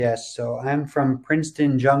Yes, so I'm from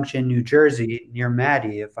Princeton Junction, New Jersey, near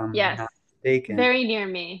Maddie, if I'm Yes, not mistaken. very near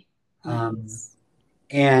me. Um, Nice.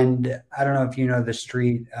 and I don't know if you know the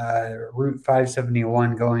street, Route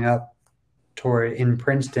 571 going up toward in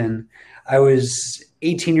Princeton. I was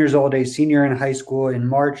 18 years old, a senior in high school in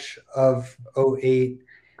March of '08,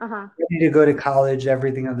 Uh-huh. ready to go to college,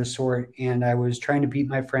 everything of the sort, and I was trying to beat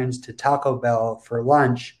my friends to Taco Bell for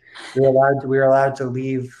lunch. We were allowed to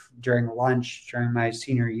leave during lunch during my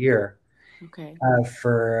senior year. Okay. And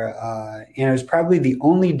it was probably the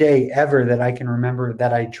only day ever that I can remember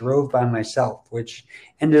that I drove by myself, which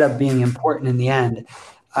ended up being important in the end.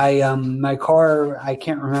 My car, I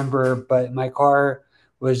can't remember, but my car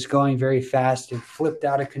was going very fast. It flipped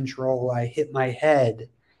out of control. I hit my head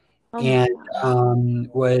Oh my and God.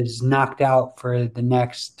 was knocked out for the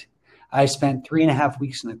next. I spent 3.5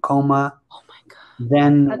 weeks in a coma. Oh my God.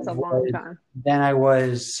 Then That's a long was time. then I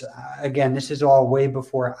was again. This is all way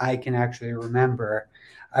before I can actually remember.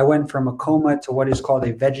 I went from a coma to what is called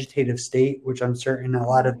a vegetative state, which I'm certain a Oh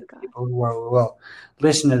lot of my the God. people who will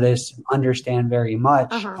listen to this understand very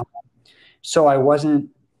much. Uh-huh. So I wasn't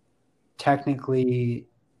technically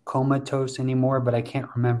comatose anymore, but I can't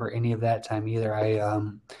remember any of that time either.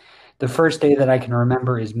 The first day that I can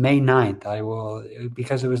remember is May 9th. I will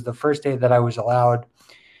because it was the first day that I was allowed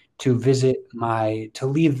to to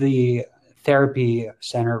leave the therapy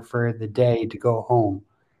center for the day to go home,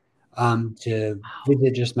 to Wow.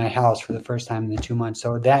 visit just my house for the first time in the 2 months.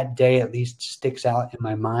 So that day at least sticks out in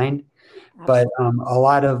my mind. But Absolutely. a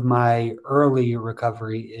lot of my early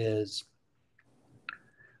recovery is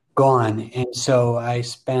gone. And so I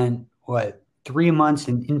spent, 3 months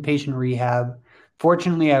in inpatient rehab.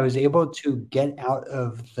 Fortunately, I was able to get out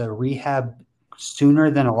of the rehab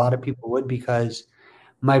sooner than a lot of people would because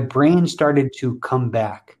my brain started to come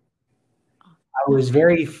back. The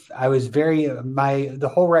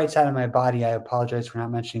whole right side of my body, I apologize for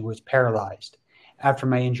not mentioning, was paralyzed after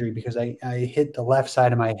my injury because I hit the left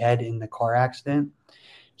side of my head in the car accident.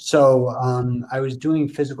 So I was doing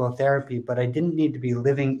physical therapy, but I didn't need to be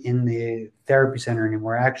living in the therapy center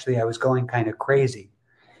anymore. Actually, I was going kind of crazy,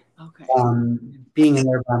 Okay. being in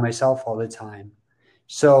there by myself all the time.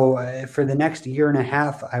 So for the next year and a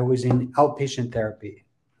half, I was in outpatient therapy.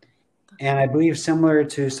 That's And I believe similar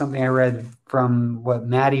to something I read from what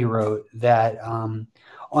Maddie wrote, that on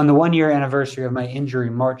the 1 year anniversary of my injury,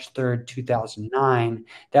 March 3rd, 2009,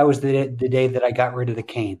 that was the day that I got rid of the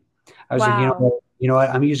cane. I was like, Wow. you know what?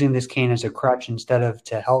 I'm using this cane as a crutch instead of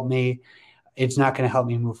to help me. It's not going to help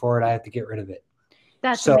me move forward. I have to get rid of it.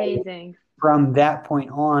 That's So amazing. from that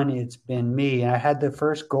point on, it's been me. And I had the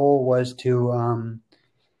first goal was to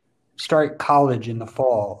start college in the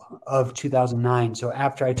fall of 2009. So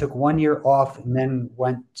after I took 1 year off and then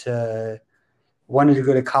wanted to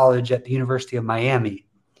go to college at the University of Miami,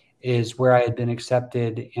 is where I had been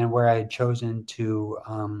accepted and where I had chosen to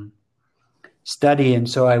study. And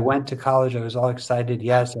so I went to college. I was all excited.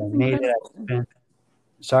 Yes, I made it. incredible.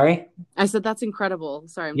 Sorry? I said that's incredible.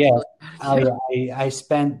 Sorry, I'm Yeah, totally proud of you. I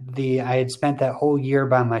had spent that whole year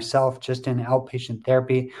by myself, just in outpatient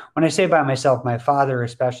therapy. When I say by myself, my father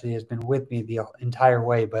especially has been with me the entire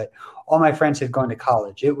way, but all my friends had gone to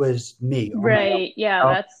college. It was me on my Right. Yeah,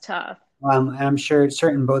 own. that's tough. And I'm sure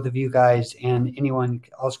certain both of you guys and anyone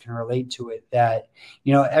else can relate to it that,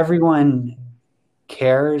 everyone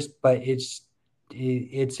cares, but it's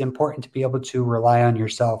important to be able to rely on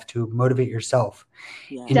yourself, to motivate yourself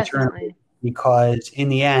Yes. internally, Definitely. because in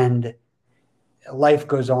the end, life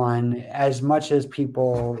goes on. As much as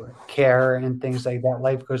people care and things like that,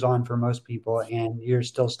 life goes on for most people, and you're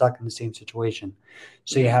still stuck in the same situation.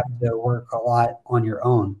 So you Yeah. have to work a lot on your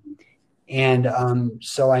own. And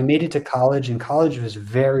so I made it to college, and college was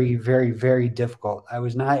very, very, very difficult. I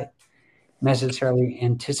was not necessarily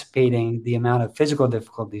anticipating the amount of physical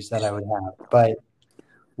difficulties that I would have, but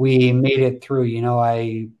we made it through.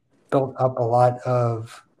 I built up a lot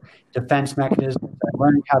of defense mechanisms. I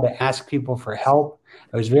learned how to ask people for help.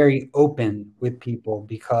 I was very open with people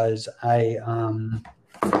because I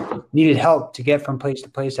needed help to get from place to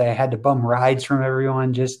place. I had to bum rides from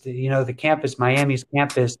everyone. Just, Miami's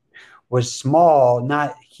campus was small,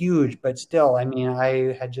 not huge, but still, I mean,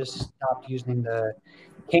 I had just stopped using the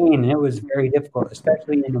cane, and it was very difficult,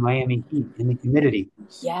 especially in the Miami heat, in the humidity. It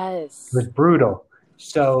was Yes. brutal.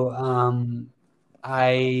 So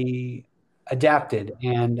I adapted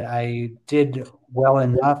and I did well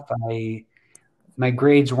enough. My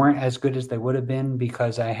grades weren't as good as they would have been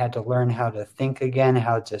because I had to learn how to think again,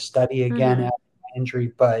 how to study again Hmm. after my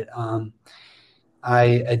injury. But I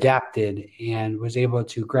adapted and was able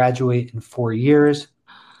to graduate in 4 years.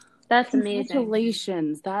 That's amazing.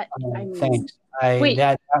 Congratulations. Thanks. Wait.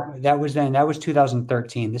 That was then. That was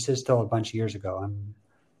 2013. This is still a bunch of years ago.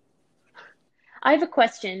 I have a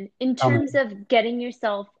question. In terms of getting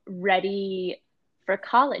yourself ready for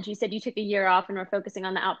college, you said you took a year off and were focusing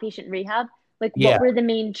on the outpatient rehab. Like, Yeah. what were the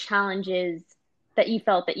main challenges that you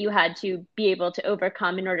felt that you had to be able to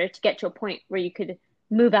overcome in order to get to a point where you could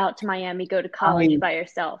move out to Miami, go to college by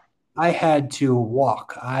yourself? I had to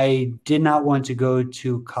walk. I did not want to go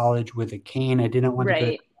to college with a cane. I didn't want to go to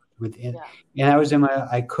Right. with it. And I was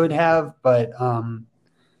I could have, but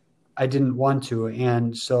I didn't want to.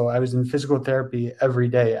 And so I was in physical therapy every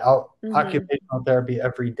day, occupational therapy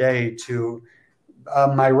every day to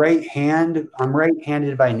my right hand. I'm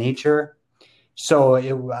right-handed by nature. So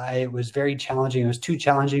it was very challenging. It was too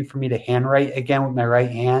challenging for me to handwrite again with my right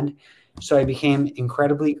hand. So I became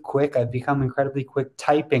incredibly quick. I've become incredibly quick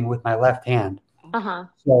typing with my left hand.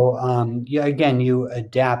 So again, you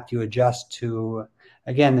adapt, you adjust to,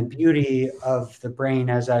 again, the beauty of the brain,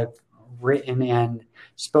 as I've written and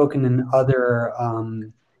spoken in other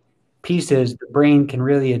pieces. The brain can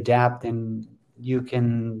really adapt, and you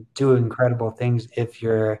can do incredible things if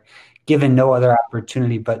you're given no other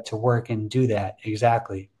opportunity but to work and do that.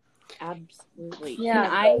 Exactly. Absolutely. Yeah,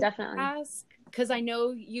 Can I definitely ask, because I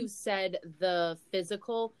know you said the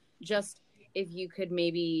physical, just if you could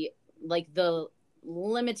maybe, like, the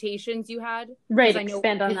limitations you had. Right,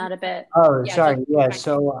 expand on that a bit. Oh, sorry. Yeah.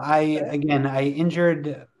 So I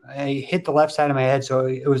hit the left side of my head. So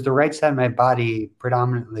it was the right side of my body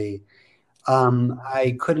predominantly.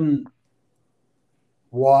 I couldn't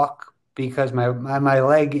walk because my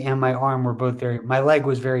leg and my arm were both my leg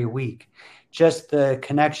was very weak. Just the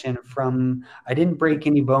connection I didn't break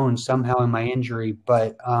any bones somehow in my injury,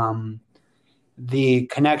 but the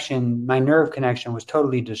connection, my nerve connection was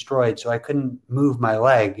totally destroyed. So I couldn't move my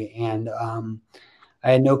leg, and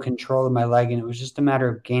I had no control of my leg, and it was just a matter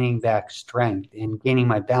of gaining back strength and gaining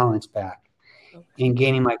my balance back and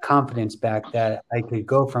gaining my confidence back that I could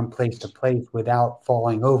go from place to place without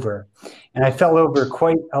falling over. And I fell over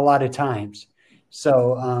quite a lot of times.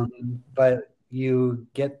 So, but you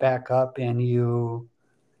get back up and you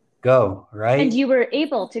go, right? And you were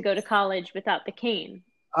able to go to college without the cane.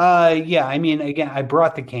 Yeah. I mean, again, I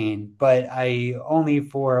brought the cane, but I only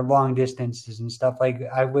for long distances and stuff. Like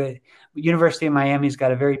University of Miami's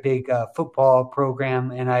got a very big football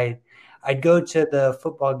program, and I'd go to the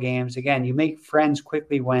football games. Again, you make friends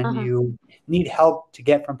quickly when you need help to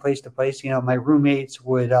get from place to place. My roommates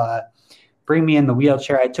would bring me in the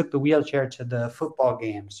wheelchair. I took the wheelchair to the football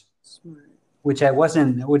games, which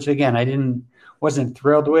again, wasn't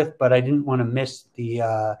thrilled with, but I didn't want to miss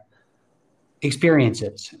the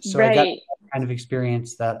experiences. So I got the kind of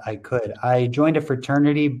experience that I could. I joined a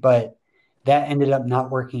fraternity, but that ended up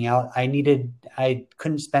not working out. I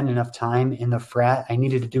couldn't spend enough time in the frat. I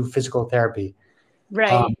needed to do physical therapy.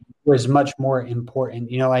 Right. Was much more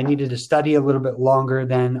important. I needed to study a little bit longer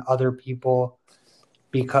than other people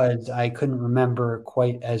because I couldn't remember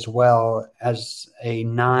quite as well as a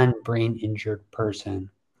non-brain injured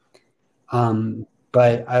person.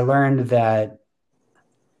 But I learned that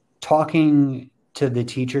talking to the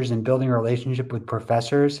teachers and building a relationship with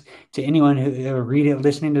professors, to anyone who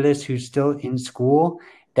listening to this who's still in school,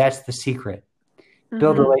 that's the secret.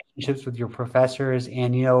 Build relationships with your professors.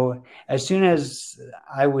 And, as soon as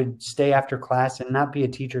I would stay after class and not be a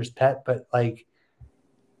teacher's pet, but like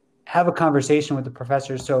have a conversation with the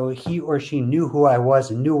professor so he or she knew who I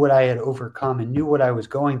was and knew what I had overcome and knew what I was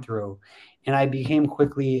going through. And I became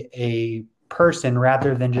quickly a person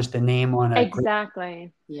rather than just a name on a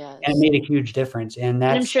exactly. Yes. And it made a huge difference. And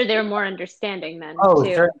I'm sure they were more understanding then.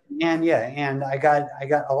 Sure. And and I got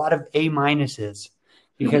a lot of A minuses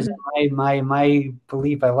because my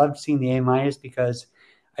belief, I loved seeing the A minus because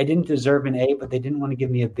I didn't deserve an A, but they didn't want to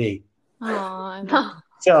give me a B.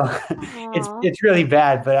 So it's really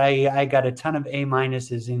bad, but I got a ton of A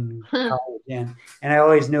minuses in college, and I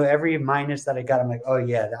always knew every minus that I got, I'm like, oh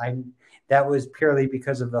yeah, that was purely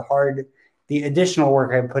because of the additional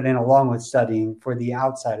work I put in along with studying for the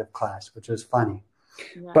outside of class, which was funny.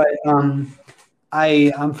 Yeah. But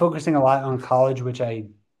I'm focusing a lot on college, which I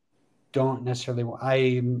don't necessarily.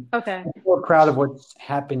 I'm more proud of what's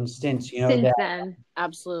happened since then.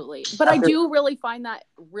 Absolutely. But I do really find that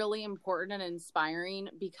really important and inspiring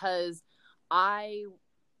because I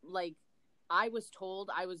was told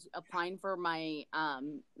I was applying for my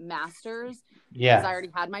master's because I already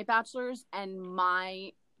had my bachelor's, and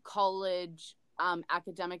my college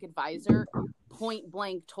academic advisor point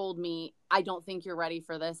blank told me, I don't think you're ready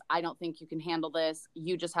for this. I don't think you can handle this.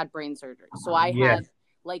 You just had brain surgery. So I had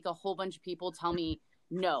like a whole bunch of people tell me,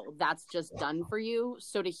 no, that's just done for you.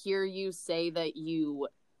 So to hear you say that you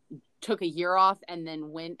took a year off and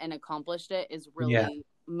then went and accomplished it is really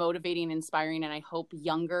motivating, inspiring. And I hope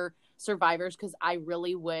younger survivors, because I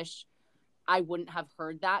really wish I wouldn't have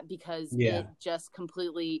heard that, because it just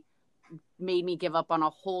completely made me give up on a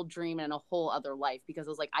whole dream and a whole other life, because I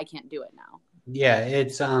was like, I can't do it now. Yeah,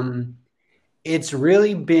 it's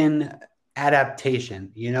really been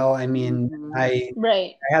adaptation. I mean, I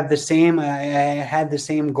had the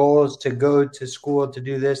same goals to go to school, to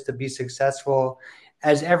do this, to be successful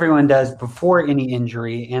as everyone does before any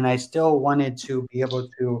injury. And I still wanted to be able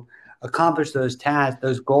to accomplish those tasks,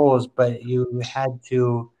 those goals, but you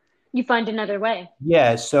find another way.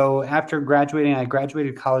 Yeah. So after graduating, I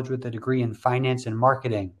graduated college with a degree in finance and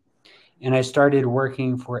marketing. And I started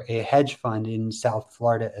working for a hedge fund in South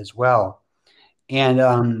Florida as well. And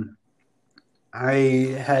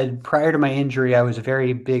I had, prior to my injury, I was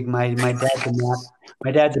very big. My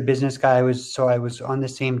dad's a business guy. I was on the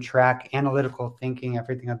same track, analytical thinking,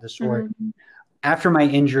 everything of the sort. Mm-hmm. After my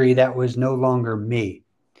injury, that was no longer me.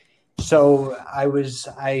 So I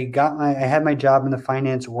had my job in the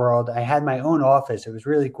finance world. I had my own office. It was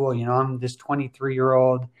really cool. I'm this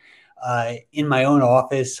 23-year-old in my own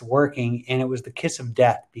office working, and it was the kiss of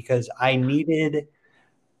death, because I needed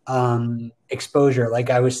exposure. Like,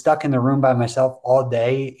 I was stuck in the room by myself all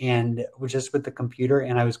day and was just with the computer,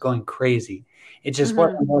 and I was going crazy. It just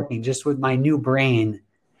wasn't working. Just with my new brain,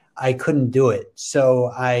 I couldn't do it.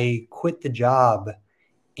 So I quit the job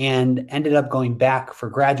and ended up going back for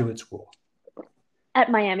graduate school. At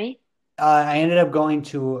Miami? I ended up going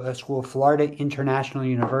to a school, Florida International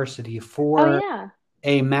University, for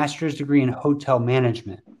a master's degree in hotel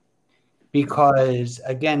management. Because,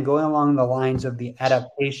 again, going along the lines of the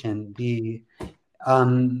adaptation,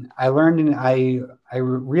 I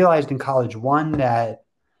realized in college, one, that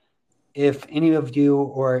if any of you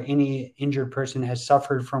or any injured person has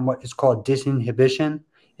suffered from what is called disinhibition,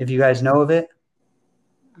 if you guys know of it.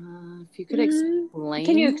 If you could explain.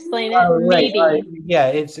 Can you explain it? Maybe. Yeah,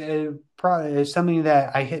 it's something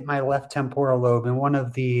that I hit my left temporal lobe, and one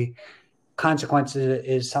of the consequences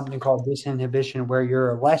is something called disinhibition, where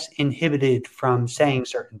you're less inhibited from saying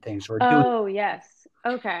certain things or doing. Oh, yes.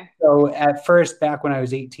 Okay. So at first, back when I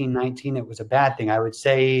was 18, 19, it was a bad thing. I would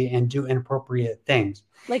say and do inappropriate things.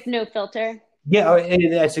 Like no filter? Yeah,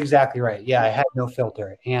 that's exactly right. Yeah, I had no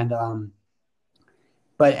filter. And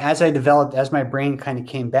but as my brain kind of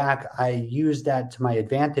came back, I used that to my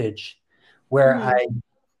advantage, where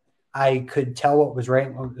I could tell what was right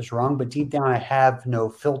and what was wrong, but deep down I have no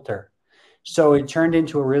filter. So it turned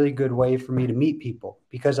into a really good way for me to meet people,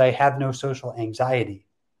 because I have no social anxiety.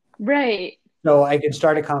 Right. So I could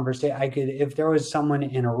start a conversation. If there was someone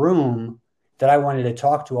in a room that I wanted to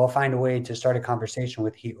talk to, I'll find a way to start a conversation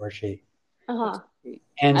with he or she.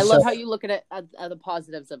 And I love how you look at it at the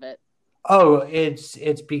positives of it. Oh,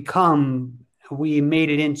 it's become, we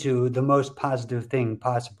made it into the most positive thing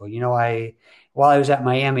possible. While I was at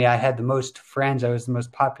Miami, I had the most friends. I was the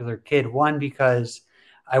most popular kid. One, because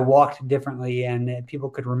I walked differently and people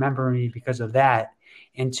could remember me because of that.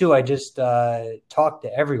 And two, I just talked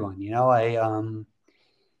to everyone.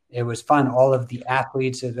 It was fun. All of the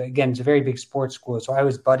athletes, again, it's a very big sports school. So I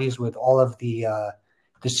was buddies with all of the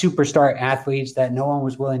superstar athletes that no one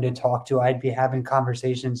was willing to talk to. I'd be having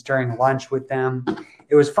conversations during lunch with them.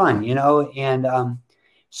 It was fun, And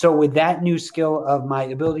so with that new skill of my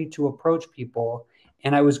ability to approach people,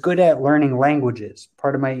 and I was good at learning languages.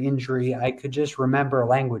 Part of my injury, I could just remember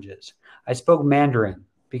languages. I spoke Mandarin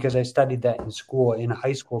because I studied that in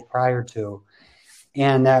high school prior to,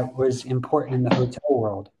 and that was important in the hotel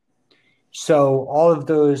world. So all of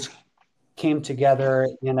those came together,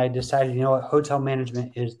 and I decided, hotel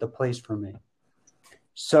management is the place for me.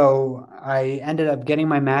 So I ended up getting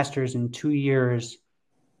my master's in 2 years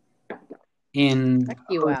in. Check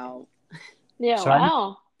you out. Yeah, sorry?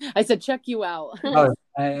 Wow. I said, check you out.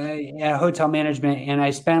 Hotel management. And I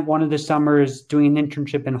spent one of the summers doing an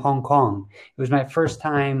internship in Hong Kong. It was my first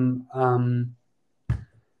time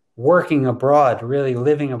working abroad, really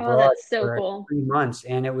living abroad for 3 months.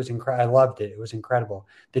 And it was incredible. I loved it. It was incredible.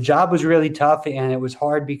 The job was really tough, and it was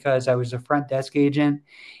hard because I was a front desk agent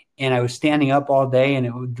and I was standing up all day, and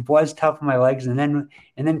it was tough on my legs. And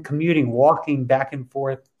then commuting, walking back and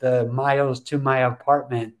forth the miles to my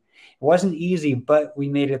apartment. It wasn't easy, but we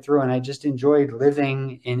made it through, and I just enjoyed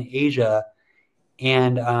living in Asia.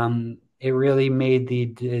 And it really made the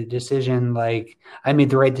decision, I made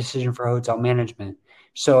the right decision for hotel management.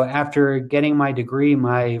 So after getting my degree,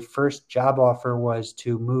 my first job offer was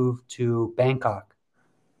to move to Bangkok.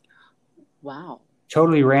 Wow.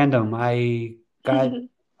 Totally random. I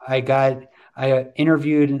got I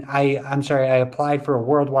interviewed and I applied for a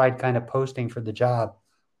worldwide kind of posting for the job.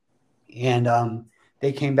 And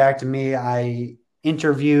they came back to me. I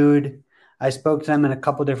interviewed. I spoke to them in a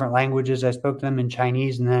couple different languages. I spoke to them in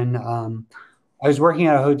Chinese, and then I was working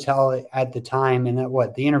at a hotel at the time, and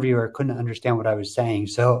the interviewer couldn't understand what I was saying,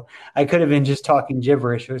 so I could have been just talking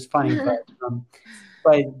gibberish. It was funny,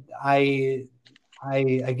 but I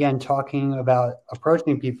I again talking about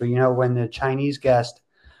approaching people. When the Chinese guest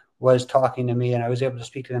was talking to me, and I was able to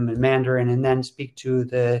speak to them in Mandarin, and then speak to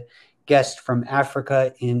the guest from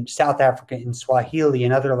Africa in South Africa in Swahili,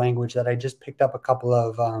 another language that I just picked up a couple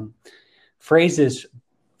of phrases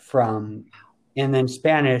from, and then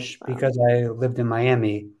Spanish because I lived in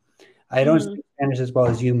Miami. I don't speak Spanish as well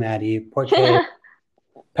as you, Maddie, porque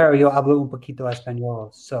pero yo hablo un poquito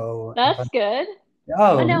español. So That's good.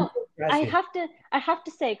 oh No, I gracias. have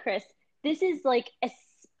to say, Chris, this is like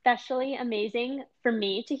especially amazing for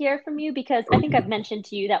me to hear from you because I think I've mentioned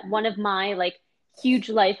to you that one of my like huge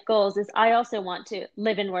life goals is I also want to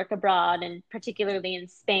live and work abroad and particularly in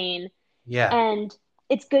Spain. Yeah, And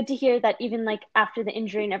it's good to hear that even like after the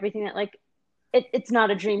injury and everything that like it's not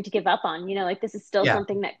a dream to give up on, like this is still yeah.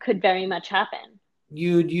 something that could very much happen.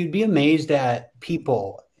 You'd be amazed at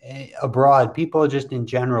people abroad, people just in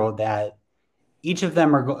general, that each of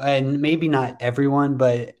them and maybe not everyone,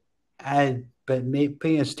 being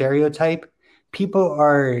a stereotype, people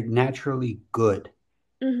are naturally good.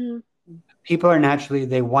 Hmm. People are naturally,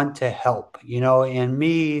 they want to help, and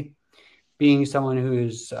me being someone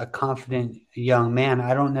who's a confident young man,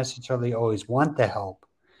 I don't necessarily always want the help,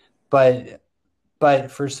 but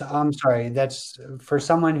I'm sorry, that's for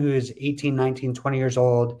someone who is 18, 19, 20 years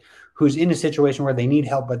old, who's in a situation where they need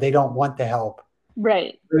help, but they don't want the help.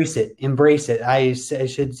 Right. Embrace it. I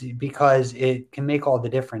should, because it can make all the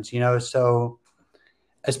difference, so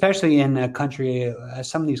especially in a country,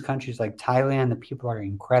 some of these countries like Thailand, the people are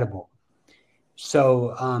incredible.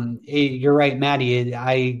 So you're right, Maddie.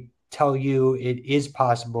 I tell you, it is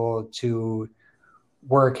possible to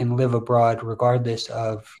work and live abroad regardless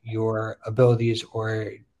of your abilities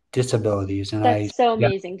or disabilities. And That's so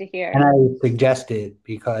amazing to hear. I suggest it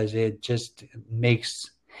because it just makes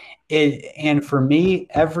it, and for me,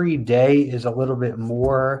 every day is a little bit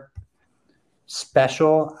more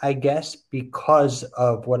special, I guess, because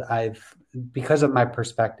of my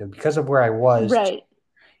perspective, because of where I was. Right.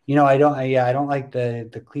 I don't like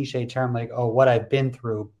the cliche term like, oh, what I've been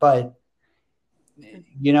through, but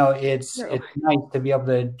it's nice to be able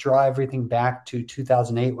to draw everything back to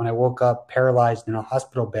 2008 when I woke up paralyzed in a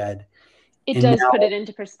hospital bed. It And does put it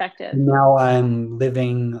into perspective. now I'm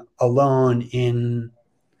living alone in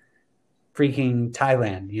freaking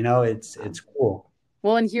Thailand. It's cool.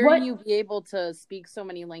 Well, and hearing you be able to speak so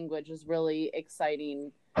many languages is really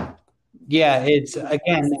exciting. Yeah, it's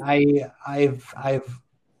again, I've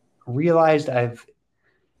realized I've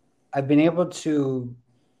been able to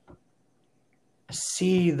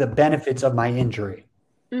see the benefits of my injury.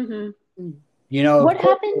 Mm-hmm.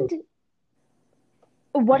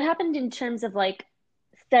 What happened in terms of like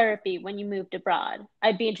therapy when you moved abroad?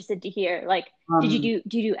 I'd be interested to hear. Like, did you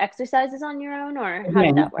do exercises on your own, or how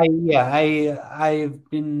did that work?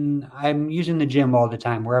 I'm using the gym all the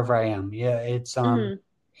time wherever I am. Yeah, it's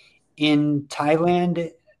in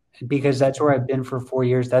Thailand, because that's where I've been for 4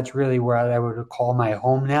 years. That's really where I would call my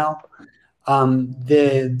home now.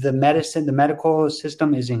 The medical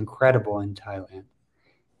system is incredible in Thailand.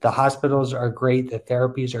 The hospitals are great. The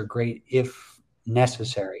therapies are great if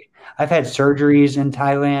necessary. I've had surgeries in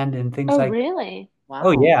Thailand and things like. Oh, really? Wow.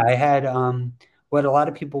 Oh yeah, I had what a lot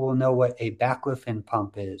of people will know what a baclofen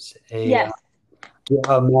pump is. Yes.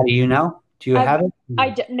 Maddie, do you have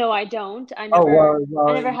it? No, I don't. I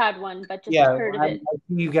never had one, but just heard of it. I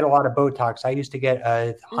think you get a lot of Botox. I used to get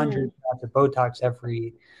 100 shots of Botox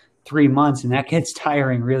every 3 months, and that gets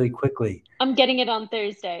tiring really quickly. I'm getting it on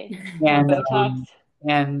Thursday. And Botox.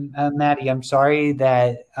 Maddie, I'm sorry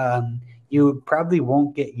that you probably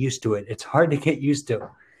won't get used to it. It's hard to get used to.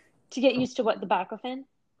 To get used to what, the baclofen?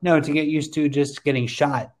 No, to get used to just getting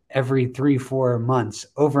shot every 3-4 months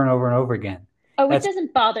over and over and over again. Oh, it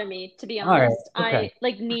doesn't bother me, to be honest. Right, okay. I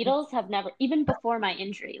like needles have never, even before my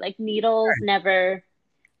injury, like needles never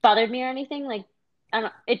bothered me or anything. Like I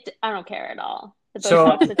don't care at all. The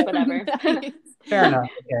Botox, it's whatever. Fair enough.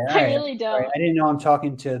 Okay, I really don't. Right. I didn't know I'm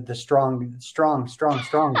talking to the strong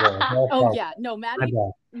girl. Oh yeah, no,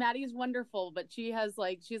 Maddie's wonderful, but she's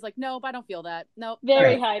like, nope, I don't feel that. Nope.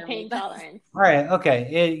 Very high pain tolerance. All right,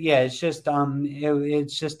 okay. It's just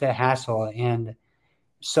it's just a hassle, and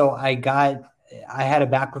so I had a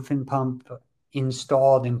baclofen pump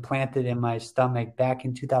implanted in my stomach back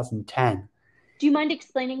in 2010. Do you mind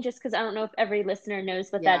explaining, just because I don't know if every listener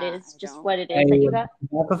knows what that Yeah, is, I just don't. what it A is that you got?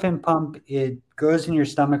 baclofen pump, it goes in your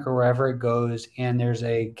stomach or wherever it goes, and there's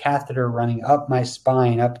a catheter running up my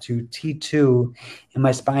spine up to T2 in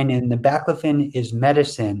my spine. And the baclofen is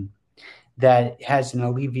medicine that has an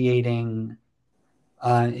alleviating,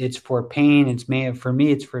 it's for pain. For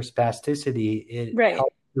me, it's for spasticity. It Right.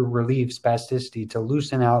 helps to relieve spasticity, to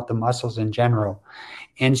loosen out the muscles in general.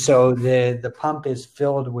 And so the pump is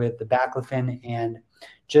filled with the baclofen, and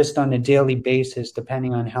just on a daily basis,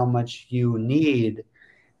 depending on how much you need,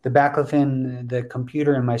 the baclofen, the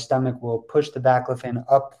computer in my stomach will push the baclofen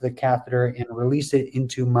up the catheter and release it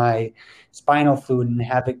into my spinal fluid and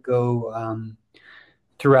have it go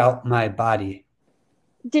throughout my body.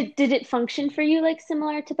 Did it function for you like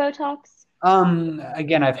similar to Botox?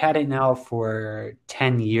 Again, I've had it now for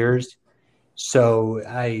 10 years, so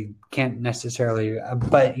I can't necessarily,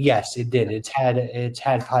 but yes, it did. It's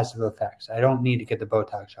had positive effects. I don't need to get the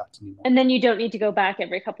Botox shots anymore. And then you don't need to go back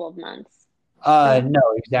every couple of months. No,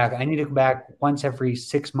 exactly. I need to go back once every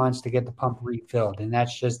 6 months to get the pump refilled, and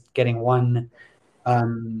that's just getting one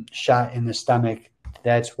shot in the stomach.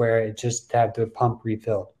 That's where it just have the pump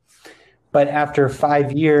refilled. But after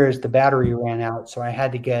 5 years, the battery ran out, so I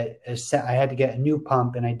had to get a new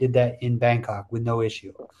pump, and I did that in Bangkok with no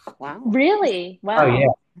issue. Wow. Really? Oh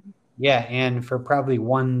Wow. yeah, and for probably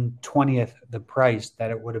 1/20th the price that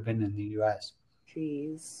it would have been in the U.S.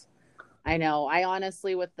 Jeez. I know. I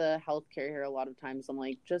honestly, with the healthcare here, a lot of times I'm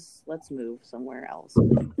like, just let's move somewhere else.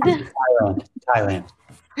 Thailand.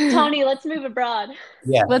 Tony, let's move abroad.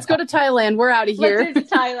 Yeah, Let's go to Thailand. We're out of here. Let's move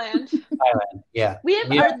to Thailand. Thailand. Yeah. We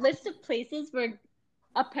have Yeah. our list of places we're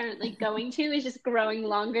apparently going to is just growing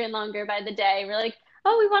longer and longer by the day. We're like,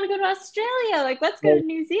 oh, we want to go to Australia. Like, let's go to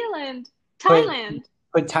New Zealand, Thailand.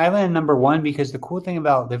 But Thailand, number one, because the cool thing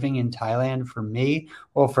about living in Thailand for me,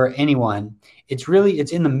 well, for anyone,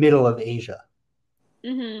 it's in the middle of Asia.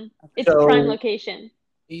 Mm-hmm. It's a prime location.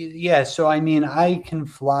 Yeah, so I mean, I can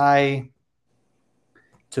fly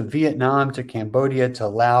to Vietnam, to Cambodia, to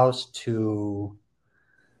Laos, to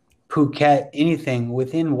Phuket, anything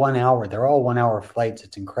within 1 hour. They're all 1 hour flights.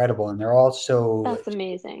 It's incredible. And they're also, That's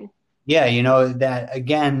amazing. yeah, that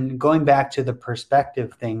again, going back to the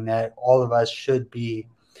perspective thing that all of us should be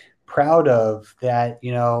proud of, that,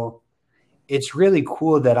 it's really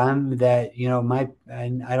cool that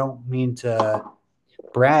and I don't mean to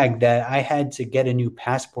brag, that I had to get a new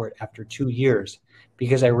passport after 2 years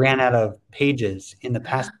because I ran out of pages in the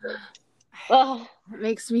passport. Oh, it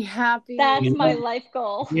makes me happy. That's my life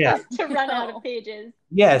goal. Yeah. To run out of pages.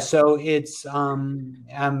 Yeah, so it's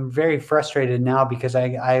I'm very frustrated now because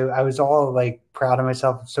I was all like proud of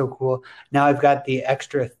myself. It's so cool. Now I've got the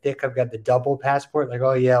extra thick, I've got the double passport, like,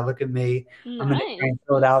 oh yeah, look at me. Nice. I'm gonna try and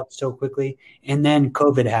fill it out so quickly. And then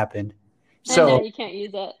COVID happened. So I know, you can't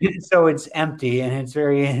use it. So it's empty, and it's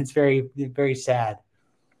very, very sad.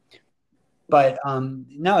 But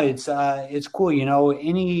no, it's cool.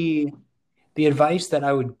 The advice that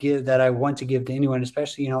I would give, that I want to give to anyone,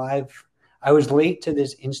 especially, I was late to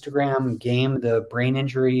this Instagram game, the brain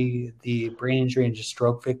injury and just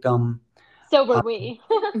stroke victim. So were we.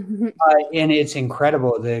 And it's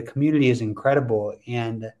incredible. The community is incredible.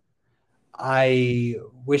 And I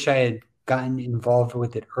wish I had gotten involved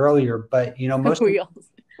with it earlier, but most I feel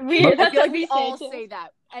like we all too. say that.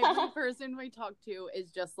 Every person we talk to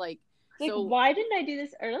is just like, so why didn't I do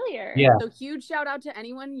this earlier? Yeah. So huge shout out to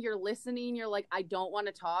anyone, you're listening, you're like, I don't want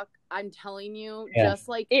to talk. I'm telling you, Yeah. just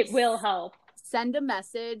like, it will help. Send a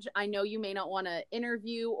message. I know you may not want to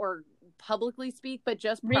interview or publicly speak, but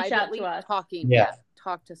just reach privately out to us. Talking. Yeah.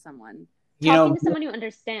 Talk to someone. Talking to someone who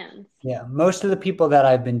understands. Yeah, most of the people that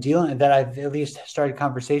I've at least started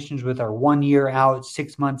conversations with, are 1 year out,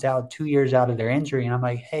 6 months out, 2 years out of their injury. And I'm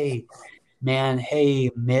like, hey, man,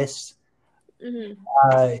 hey, miss,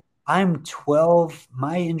 I'm 12.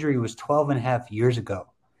 My injury was 12 and a half years ago,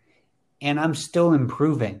 and I'm still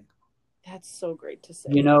improving. That's so great to say.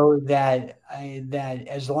 That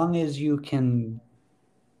as long as you can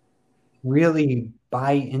really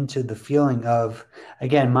buy into the feeling of,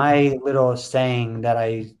 again, my little saying that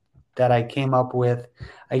I came up with.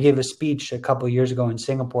 I gave a speech a couple of years ago in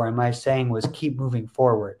Singapore, and my saying was keep moving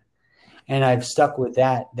forward. And I've stuck with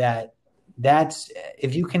that's,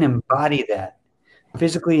 if you can embody that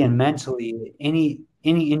physically and mentally, any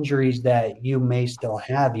injuries that you may still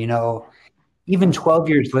have, even 12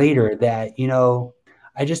 years later, that,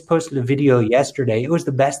 I just posted a video yesterday. It was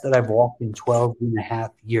the best that I've walked in 12 and a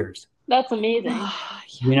half years. That's amazing.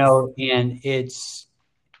 Yes. And it's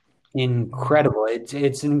incredible.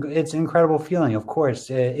 It's an incredible feeling. Of course,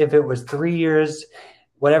 if it was 3 years,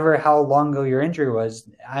 how long ago your injury was,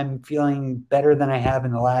 I'm feeling better than I have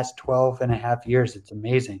in the last 12 and a half years. It's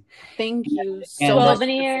amazing. Thank you And, so 12 much and for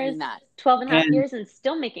years, saying that. 12 and a half and years and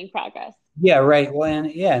still making progress. yeah, right. Well,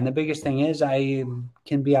 and the biggest thing is I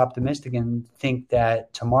can be optimistic and think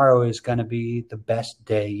that tomorrow is going to be the best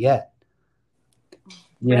day yet.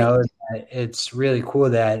 You Right. know, it's really cool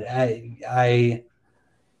that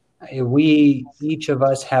we each of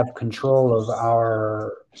us have control of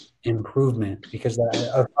our improvement because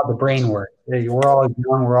of how the brain works. We're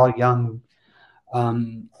all young,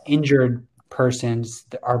 injured persons.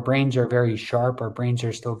 Our brains are very sharp. Our brains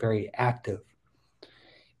are still very active.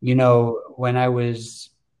 You know, when I was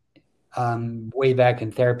way back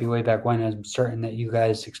in therapy, way back when, I'm certain that you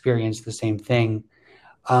guys experienced the same thing.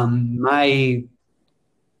 My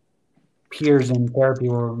peers in therapy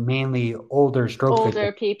were mainly older stroke victims.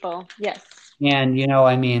 Older people, yes. And, you know,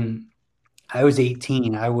 I mean, I was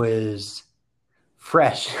 18. I was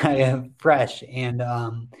fresh. I am fresh. And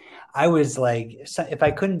I was like, if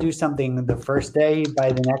I couldn't do something the first day,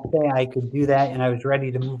 by the next day, I could do that. And I was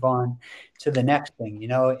ready to move on to the next thing, you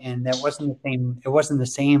know, and that wasn't the same. It wasn't the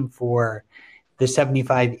same for the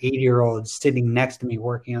 75, 80-year-olds sitting next to me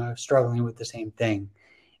working on struggling with the same thing.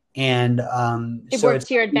 And It so worked it's,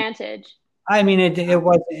 to your advantage. I mean, it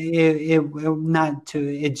was not to,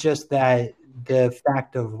 it's just that the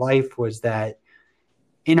fact of life was that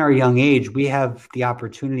in our young age, we have the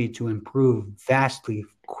opportunity to improve vastly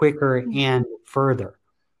quicker and further.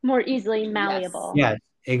 More easily malleable. Yes,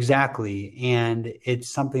 exactly. And it's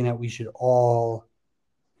something that we should all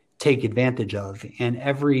take advantage of. And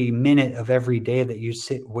every minute of every day that you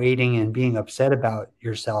sit waiting and being upset about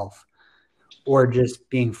yourself or just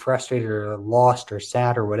being frustrated or lost or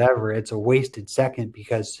sad or whatever, it's a wasted second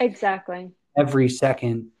because Exactly. every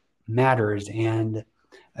second matters. And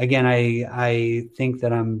again, I think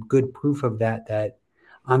that I'm good proof of that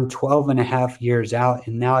I'm 12 and a half years out.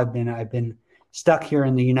 And now I've been stuck here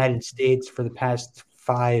in the United States for the past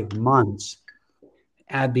 5 months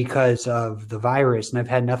because of the virus. And I've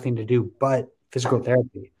had nothing to do but physical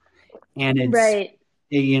therapy. And Right.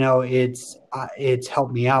 you know, it's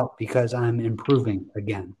helped me out because I'm improving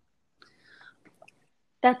again.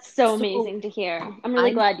 That's so amazing to hear. I'm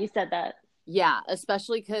really glad you said that. Yeah,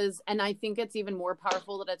 especially because, and I think it's even more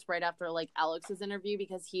powerful that it's right after like Alex's interview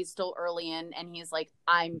because he's still early in and he's like,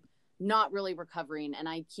 I'm not really recovering. And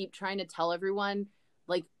I keep trying to tell everyone,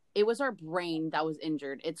 like, it was our brain that was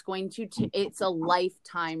injured. It's going to, it's a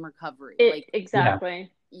lifetime recovery.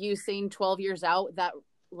 Exactly. You saying 12 years out, that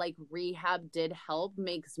like rehab did help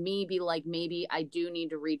makes me be like, maybe I do need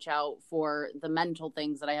to reach out for the mental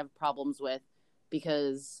things that I have problems with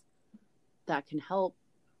because that can help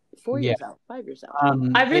 4 years out, 5 years out.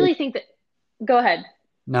 I really think that, go ahead.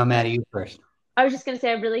 No, Maddie, you first. I was just going to say,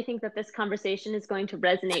 I really think that this conversation is going to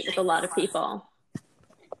resonate with a lot of people.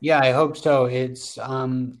 Yeah, I hope so. It's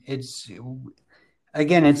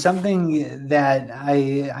again, it's something that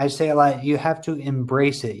I say a lot. You have to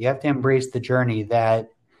embrace it. You have to embrace the journey. That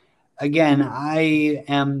again, I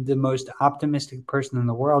am the most optimistic person in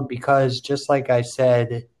the world because just like I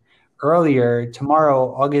said earlier,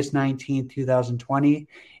 tomorrow, August 19th, 2020,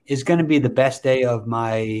 is going to be the best day of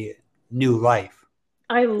my new life.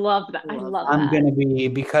 I love that. I'm going to be,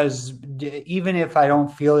 because even if I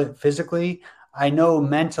don't feel it physically, I know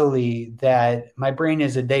mentally that my brain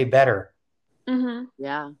is a day better. Mm-hmm.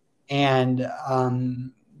 Yeah. And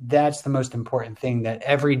that's the most important thing, that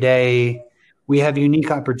every day we have unique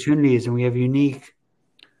opportunities and we have unique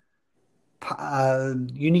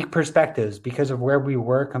perspectives because of where we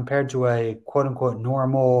were compared to a quote unquote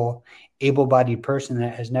normal able-bodied person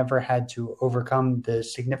that has never had to overcome the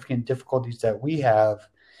significant difficulties that we have.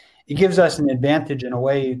 It gives us an advantage in a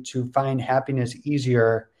way to find happiness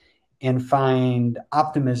easier and find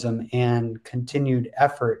optimism and continued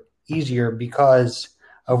effort easier because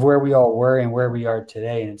of where we all were and where we are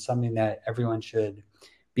today. And it's something that everyone should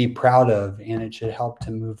be proud of, and it should help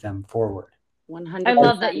to move them forward. 100%. I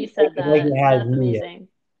love that you said that. That's amazing.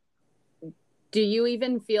 Do you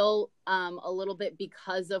even feel a little bit,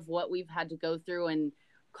 because of what we've had to go through and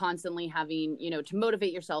constantly having, you know, to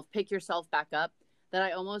motivate yourself, pick yourself back up, that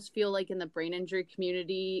I almost feel like in the brain injury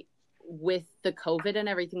community with the COVID and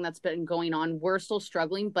everything that's been going on, we're still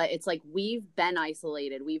struggling, but it's like we've been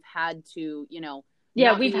isolated. We've had to, you know,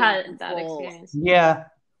 we've had that experience. Yeah,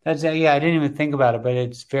 I didn't even think about it, but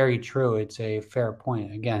it's very true. It's a fair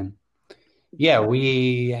point again. Yeah,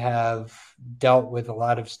 we have dealt with a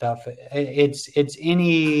lot of stuff. It's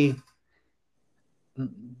any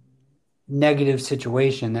negative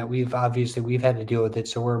situation that we've had to deal with it,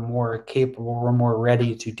 so we're more capable, we're more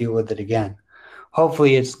ready to deal with it again.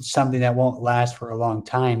 hopefully it's something that won't last for a long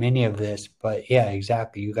time, any of this. But yeah,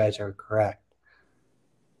 exactly. You guys are correct.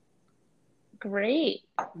 Great.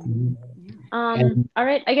 Mhm. All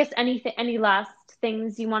right. I guess any last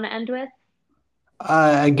things you want to end with?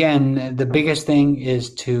 Again, the biggest thing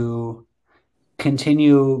is to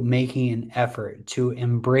continue making an effort to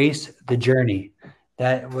embrace the journey.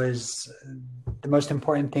 That was the most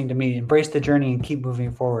important thing to me. Embrace the journey and keep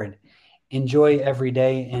moving forward. Enjoy every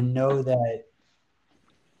day and know that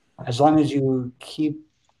as long as you keep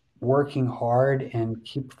working hard and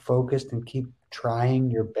keep focused and keep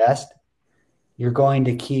trying your best, you're going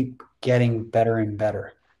to keep getting better and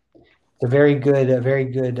better. It's a very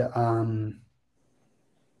good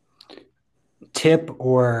tip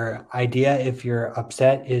or idea if you're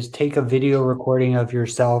upset is take a video recording of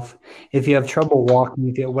yourself. If you have trouble walking,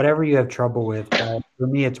 if you, whatever you have trouble with, for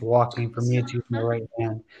me it's walking, for me it's using my right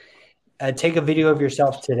hand. Take a video of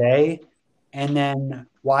yourself today and then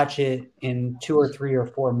watch it in 2 or 3 or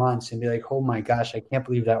 4 months and be like, oh my gosh, I can't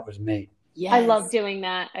believe that was me. Yes. I love doing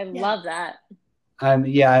that. I love that.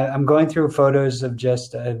 I'm going through photos of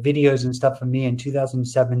just videos and stuff of me in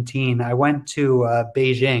 2017. I went to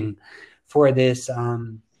Beijing for this.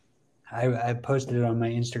 I posted it on my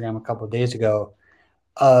Instagram a couple of days ago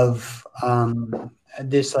of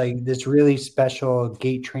this really special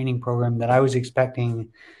gait training program that I was expecting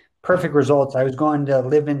perfect results. I was going to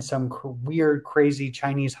live in some weird, crazy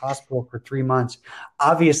Chinese hospital for 3 months.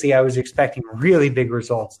 Obviously, I was expecting really big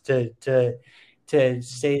results to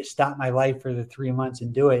say stop my life for the 3 months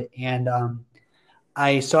and do it. And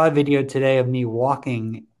I saw a video today of me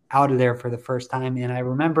walking out of there for the first time, and I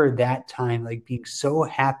remember that time like being so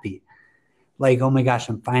happy. Like, oh my gosh,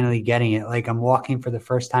 I'm finally getting it. Like I'm walking for the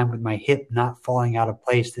first time with my hip not falling out of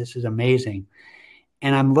place. This is amazing.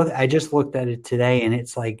 And I just looked at it today and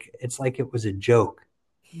it's like it was a joke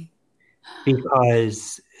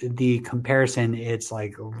because the comparison, it's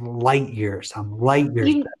like light years. I'm light years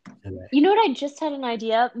You better today. you know what? I just had an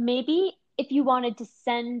idea. Maybe if you wanted to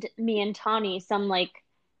send me and Tani some like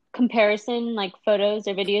comparison, like photos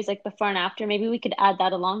or videos, like before and after, maybe we could add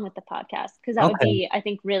that along with the podcast because that would Okay. be, I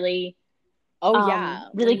think, really Oh yeah.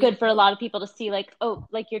 really good for a lot of people to see like, oh,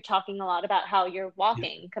 like you're talking a lot about how you're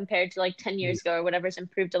walking compared to like 10 years ago or whatever's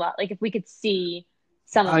improved a lot. Like if we could see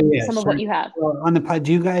Oh yeah, some of sure. what you have. Well, on the pod,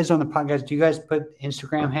 do you guys on the podcast, do you guys put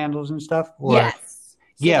Instagram handles and stuff? Or Yes.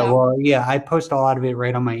 So yeah, that well, yeah, I post a lot of it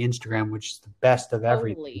right on my Instagram, which is the best of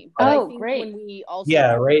everything. totally. But But I Oh, think great. when we also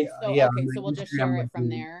yeah, right. so Yeah, okay, on so my we'll just Instagram share it from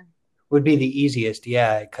there. would be the easiest.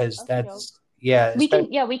 Yeah, because Okay, dope. that's yeah, We especially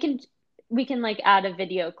can, yeah, we can like add a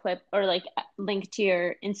video clip or like link to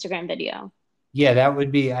your Instagram video. yeah, that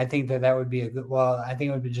would be. I think that would be a good. Well, I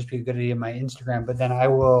think it would just be a good idea on my Instagram. But then I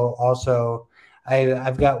will also.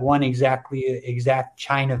 I've got one exact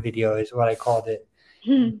China video is what I called it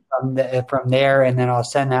from there, and then I'll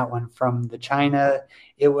send that one from the China.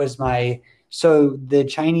 It was so the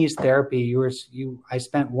Chinese therapy. I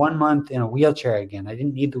spent 1 month in a wheelchair again. I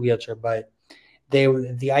didn't need the wheelchair, but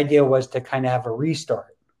the idea was to kind of have a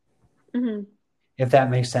restart, Mhm. if that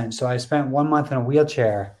makes sense. So I spent 1 month in a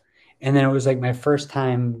wheelchair, and then it was like my first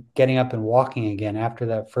time getting up and walking again after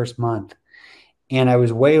that first month. And I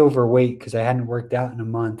was way overweight because I hadn't worked out in a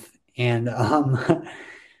month. And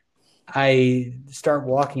I start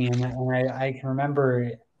walking, and I can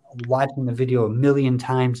remember watching the video a million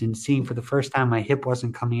times and seeing for the first time my hip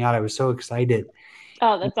wasn't coming out. I was so excited.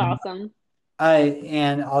 Oh, that's And awesome.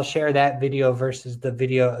 and I'll share that video versus a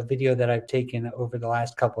video that I've taken over the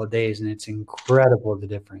last couple of days, and it's incredible the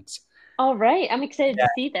difference. All right. I'm excited to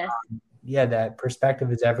That, see this. yeah, that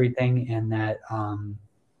perspective is everything, and that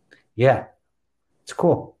yeah, it's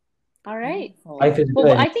cool. All right. Life is Well,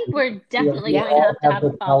 good. I think we're definitely We going to all have have a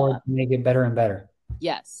the follow power up. to make it better and better.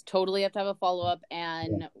 Yes, totally have to have a follow-up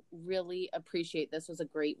and Yeah. really appreciate this was a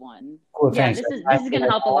great one. Cool, Yeah, thanks. this is going to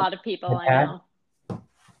help a lot of people, I know.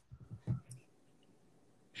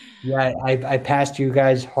 Yeah, I passed you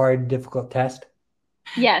guys hard, difficult test.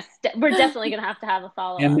 Yes, we're definitely going to have a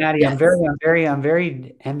follow And up. Maddie, Yes. I'm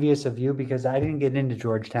very envious of you because I didn't get into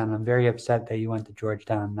Georgetown. I'm very upset that you went to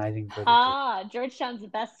Georgetown and I didn't go to Ah, Georgetown's the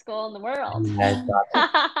best school in the world.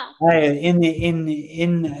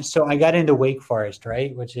 So I got into Wake Forest,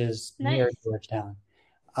 right, which is near Nice. Georgetown.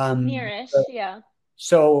 Nearish, yeah.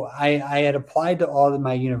 So I had applied to all of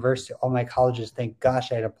my all my colleges. Thank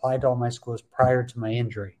gosh, I had applied to all my schools prior to my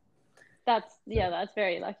injury. That's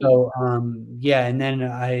very lucky. So yeah, and then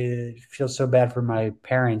I feel so bad for my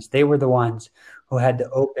parents. They were the ones who had to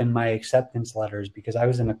open my acceptance letters because I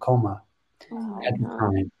was in a coma Oh my at the God.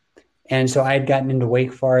 time. And so I had gotten into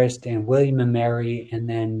Wake Forest and William and Mary and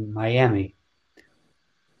then Miami.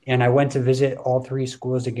 and I went to visit all three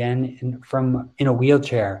schools again in a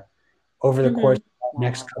wheelchair over the course Hmm. of the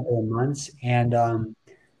next Wow. couple of months. And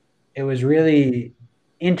it was really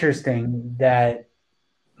interesting that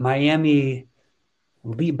Miami,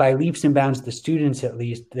 by leaps and bounds, the students at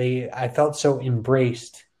least, I felt so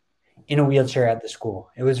embraced in a wheelchair at the school.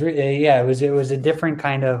 It was really, yeah, it was a different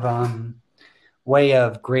kind of way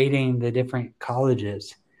of grading the different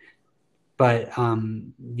colleges. But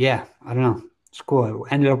yeah, I don't know. It's cool.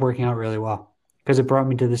 It ended up working out really well because it brought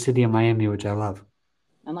me to the city of Miami, which I love.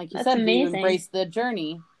 And like you That's said, you amazing. embrace the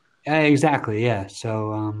journey. Exactly. Yeah.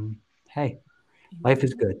 So, hey, life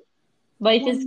is good. Life is One